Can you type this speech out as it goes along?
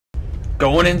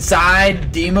Going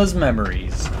inside Dima's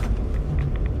memories.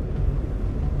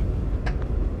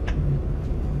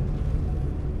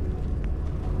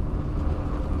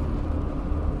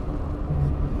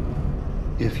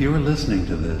 If you're listening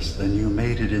to this, then you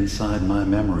made it inside my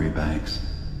memory banks.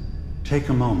 Take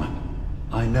a moment.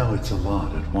 I know it's a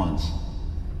lot at once.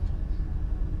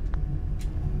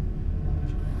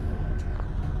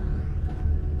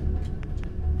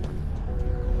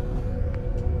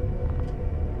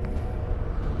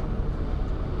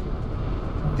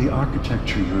 The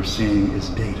architecture you're seeing is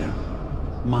data.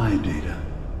 My data.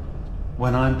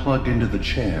 When I'm plugged into the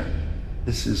chair,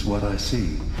 this is what I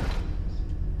see.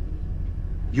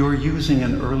 You're using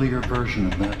an earlier version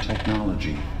of that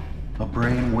technology, a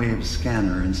brainwave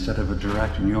scanner instead of a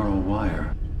direct neural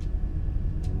wire.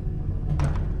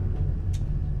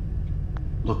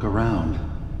 Look around.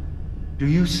 Do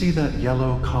you see that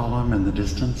yellow column in the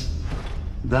distance?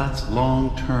 That's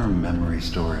long-term memory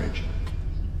storage.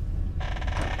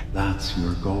 That's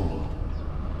your goal.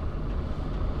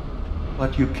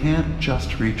 But you can't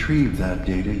just retrieve that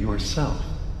data yourself.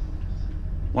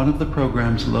 One of the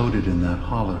programs loaded in that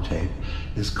holotape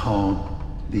is called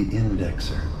the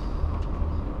indexer.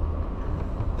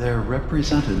 They're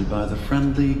represented by the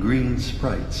friendly green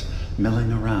sprites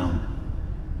milling around.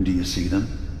 Do you see them?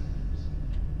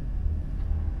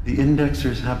 The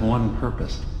indexers have one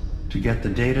purpose: to get the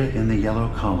data in the yellow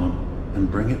column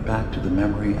and bring it back to the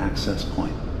memory access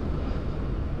point.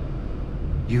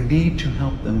 You need to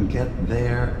help them get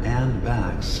there and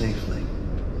back safely.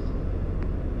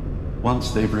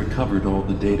 Once they've recovered all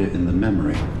the data in the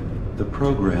memory, the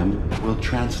program will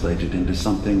translate it into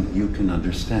something you can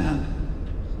understand.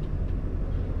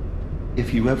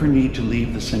 If you ever need to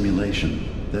leave the simulation,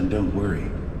 then don't worry.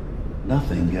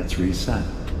 Nothing gets reset.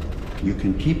 You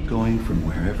can keep going from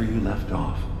wherever you left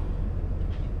off.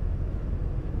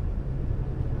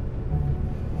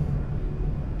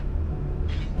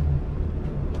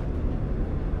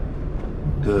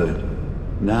 Good.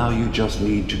 Now you just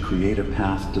need to create a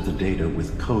path to the data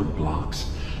with code blocks,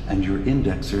 and your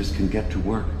indexers can get to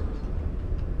work.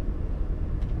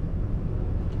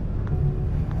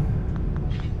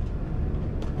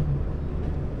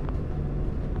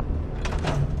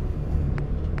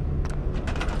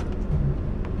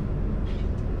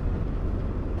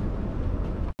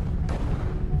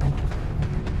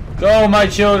 Go, my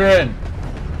children!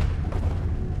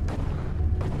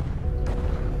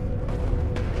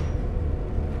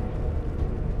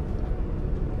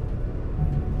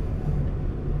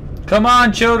 Come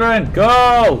on, children,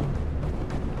 go!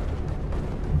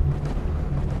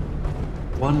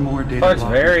 One more data Part's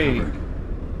block very recovered.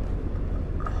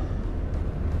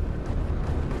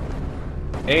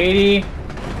 80.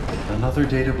 Another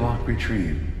data block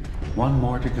retrieved. One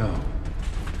more to go.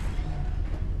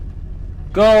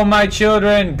 Go, my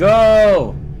children,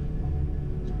 go!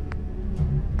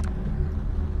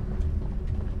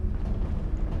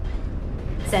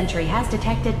 Sentry has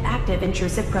detected active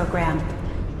intrusive program.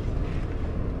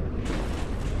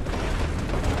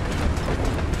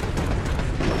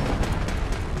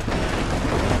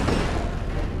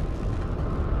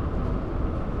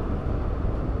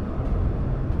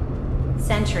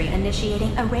 Sentry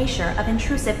initiating erasure of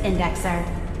intrusive indexer.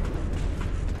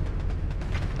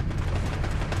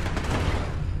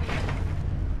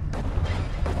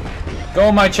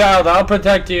 Go, my child, I'll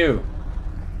protect you.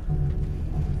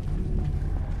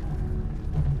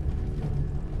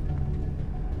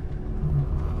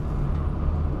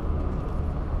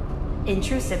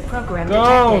 Intrusive program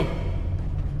Go! detected.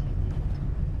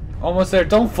 Almost there.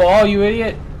 Don't fall, you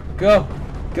idiot. Go.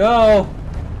 Go.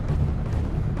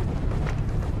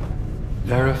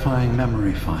 Verifying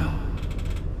memory file.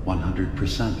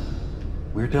 100%.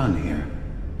 We're done here.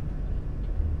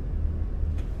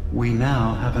 We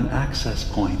now have an access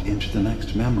point into the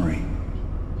next memory.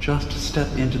 Just step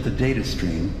into the data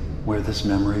stream where this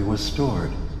memory was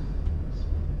stored.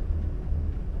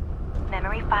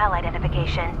 Memory file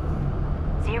identification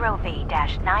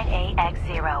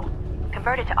 0V-9AX0.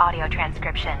 Converted to audio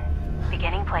transcription.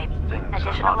 Beginning play.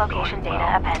 Additional location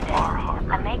data appended.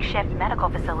 A makeshift medical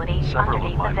facility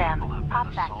underneath the VIM.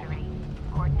 Pop factory.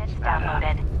 Coordinates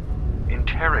downloaded.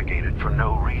 Interrogated for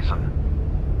no reason.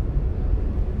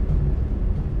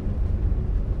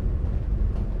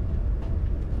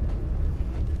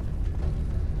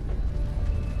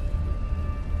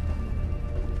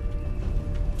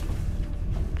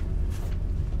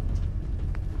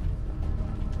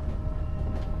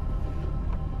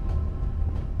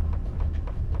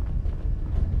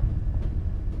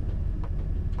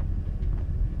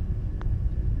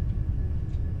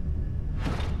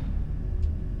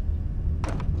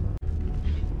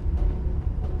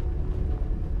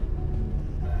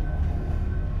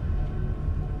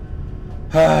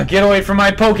 Get away from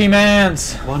my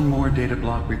Pokemans! One more data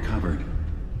block recovered.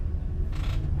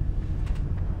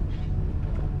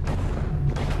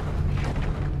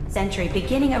 Sentry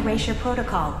beginning erasure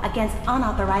protocol against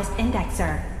unauthorized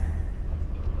indexer.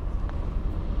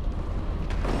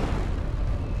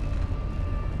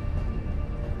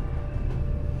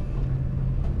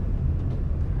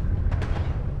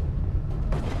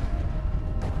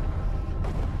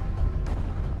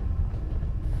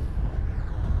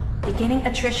 Beginning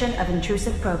attrition of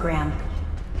intrusive program.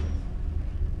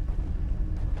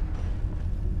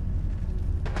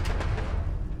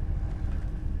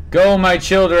 Go, my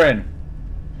children!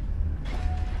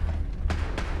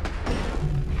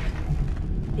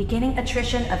 Beginning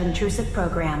attrition of intrusive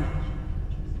program.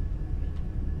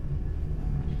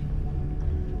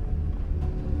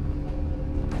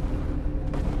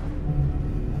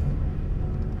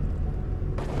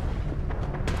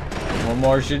 What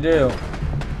more should do?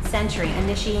 Sentry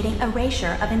initiating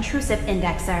erasure of intrusive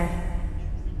indexer.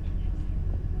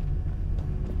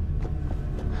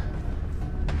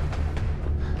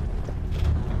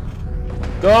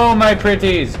 Go, my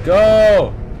pretties!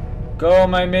 Go! Go,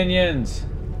 my minions!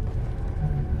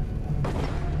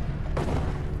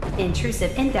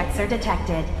 Intrusive indexer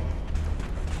detected.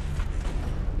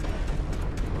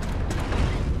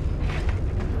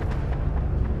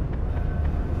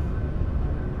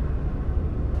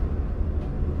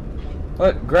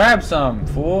 What? Grab some,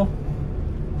 fool!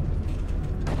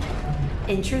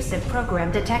 Intrusive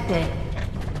program detected.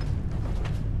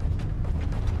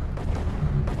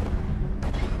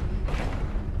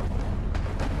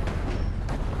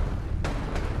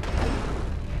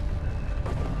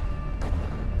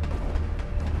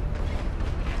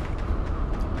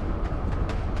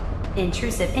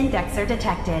 Intrusive indexer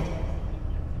detected.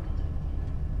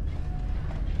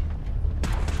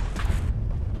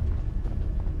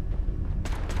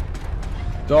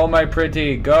 Go, my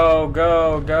pretty! Go,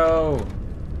 go, go!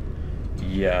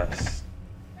 Yes.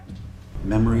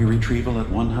 Memory retrieval at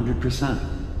 100%.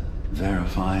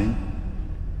 Verifying.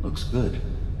 Looks good.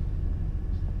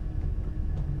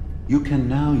 You can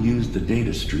now use the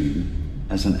data stream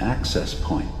as an access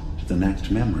point to the next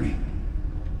memory.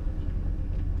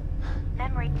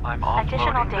 I'm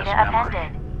Additional offloading this data memory.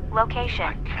 appended. Location: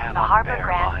 I the cannot Harbor bear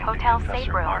Grand lying to Hotel Professor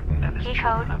Safe Room. Martin and his Key code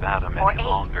children of Adam any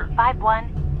longer.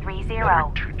 485130.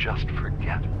 Better to just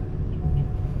forget.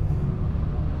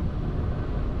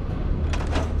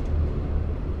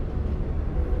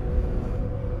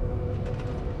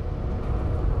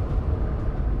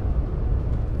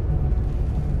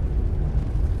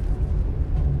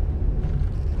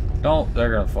 Don't,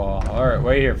 they're gonna fall. Alright,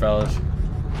 wait here, fellas.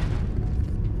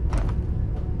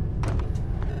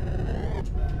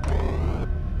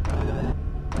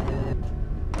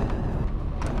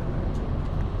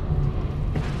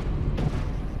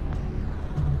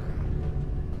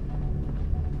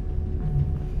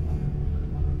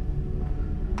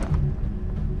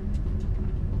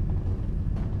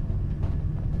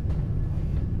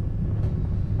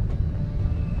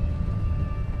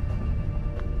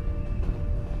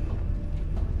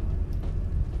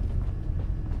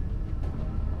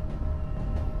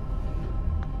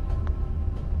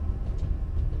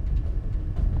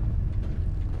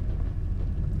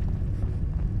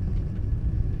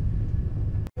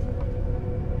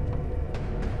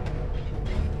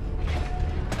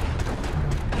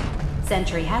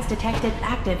 Sentry has detected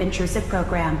active intrusive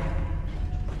program.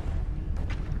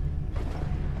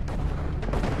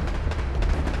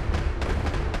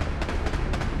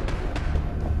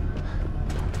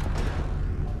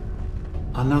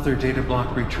 Another data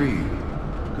block retrieved.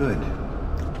 Good.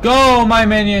 Go, my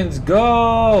minions!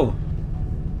 Go!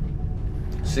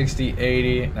 60,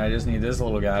 80, and I just need this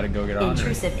little guy to go get on there.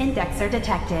 Intrusive indexer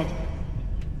detected.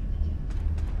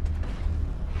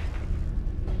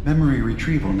 Memory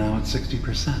retrieval now at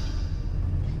 60%.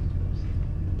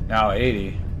 Now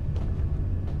 80.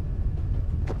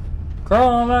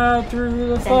 Crawl out through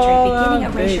the Sentry beginning fallout,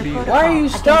 erasure baby. protocol Why are you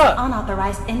against stuck?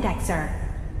 unauthorized indexer.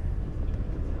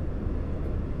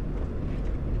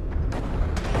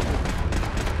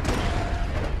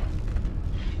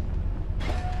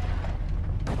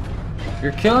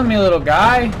 You're killing me, little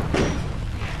guy.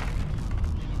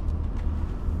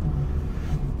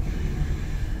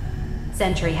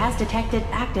 Sentry has detected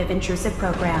active intrusive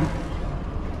program.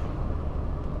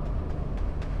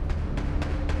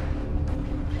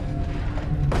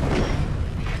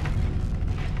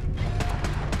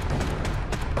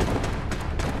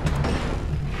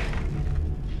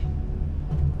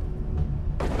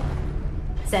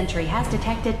 Sentry has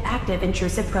detected active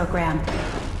intrusive program.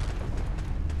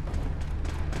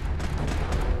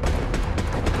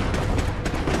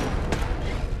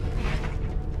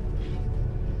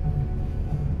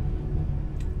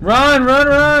 Run, run,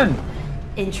 run!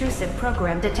 Intrusive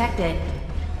program detected.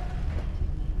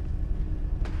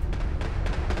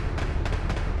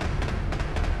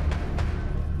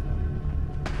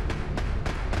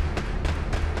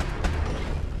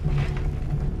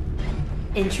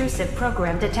 Intrusive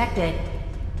program detected.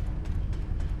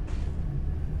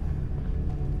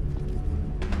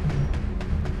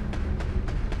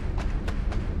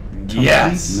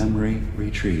 Yes! Complete memory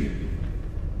retrieved.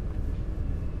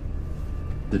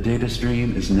 The data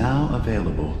stream is now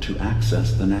available to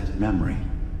access the next memory.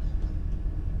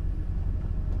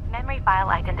 Memory file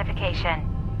identification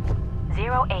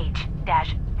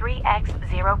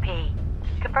 0H-3X0P.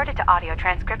 Converted to audio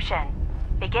transcription.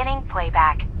 Beginning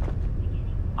playback.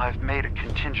 I've made a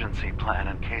contingency plan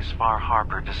in case Far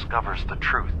Harbor discovers the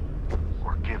truth,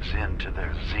 or gives in to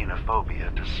their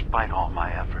xenophobia despite all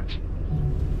my efforts.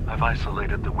 I've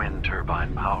isolated the wind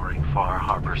turbine powering Far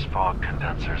Harbor's fog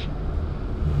condensers.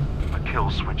 A kill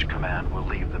switch command will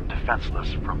leave them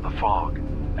defenseless from the fog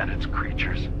and its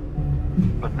creatures.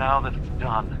 But now that it's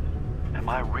done, am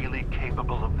I really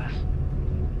capable of this?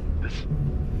 This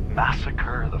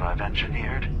massacre that I've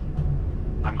engineered?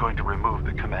 I'm going to remove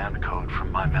the command code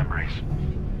from my memories.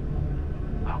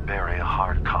 I'll bury a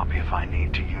hard copy if I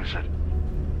need to use it.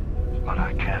 But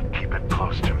I can't keep it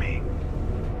close to me.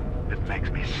 It makes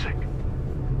me sick.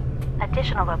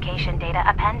 Additional location data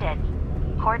appended.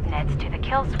 Coordinates to the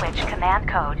kill switch command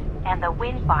code and the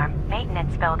wind farm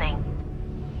maintenance building.